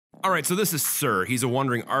Alright, so this is Sir. He's a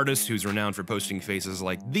wandering artist who's renowned for posting faces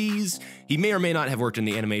like these. He may or may not have worked in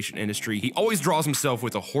the animation industry. He always draws himself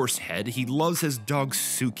with a horse head. He loves his dog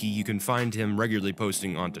Suki. You can find him regularly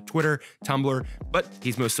posting onto Twitter, Tumblr, but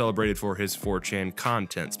he's most celebrated for his 4chan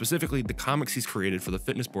content, specifically the comics he's created for the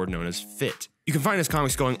fitness board known as Fit. You can find his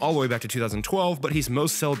comics going all the way back to 2012, but he's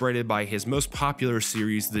most celebrated by his most popular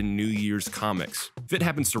series, the New Year's comics. Fit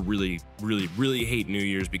happens to really hate New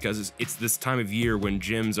Year's because it's this time of year when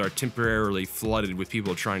gyms are temporarily flooded with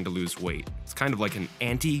people trying to lose weight. It's kind of like an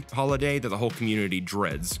anti-holiday that the whole community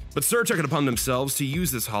dreads. But Sir took it upon themselves to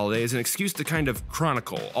use this holiday as an excuse to kind of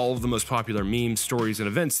chronicle all of the most popular memes, stories, and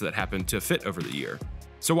events that happened to Fit over the year.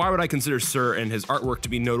 So why would I consider Sir and his artwork to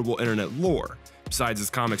be notable internet lore? Besides his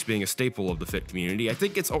comics being a staple of the Fit community, I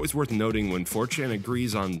think it's always worth noting when 4chan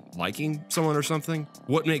agrees on liking someone or something.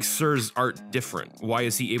 What makes Sir's art different? Why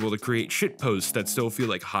is he able to create shit posts that still feel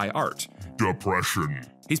like high art? Depression.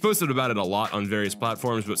 He's posted about it a lot on various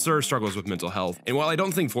platforms, but Sir struggles with mental health, and while I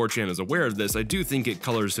don't think 4chan is aware of this, I do think it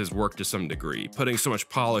colors his work to some degree. Putting so much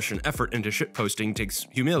polish and effort into shitposting takes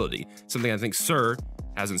humility, something I think Sir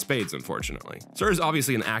has in spades, unfortunately. Sir is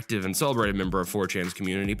obviously an active and celebrated member of 4chan's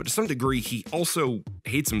community, but to some degree he also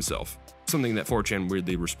hates himself, something that 4chan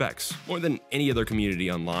weirdly respects. More than any other community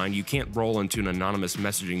online, you can't roll into an anonymous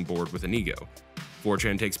messaging board with an ego.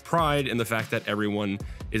 4chan takes pride in the fact that everyone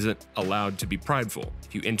isn't allowed to be prideful.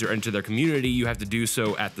 If you enter into their community, you have to do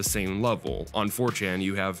so at the same level. On 4chan,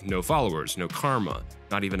 you have no followers, no karma,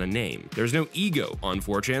 not even a name. There's no ego on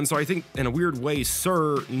 4chan, so I think in a weird way,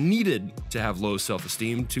 Sir needed to have low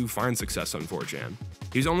self-esteem to find success on 4chan.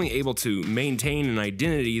 He's only able to maintain an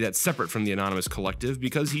identity that's separate from the anonymous collective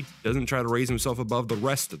because he doesn't try to raise himself above the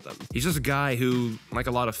rest of them. He's just a guy who, like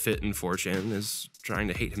a lot of Fit in 4chan, is trying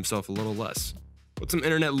to hate himself a little less. What's some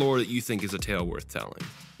internet lore that you think is a tale worth telling?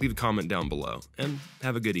 Leave a comment down below, and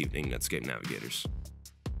have a good evening, Netscape Navigators.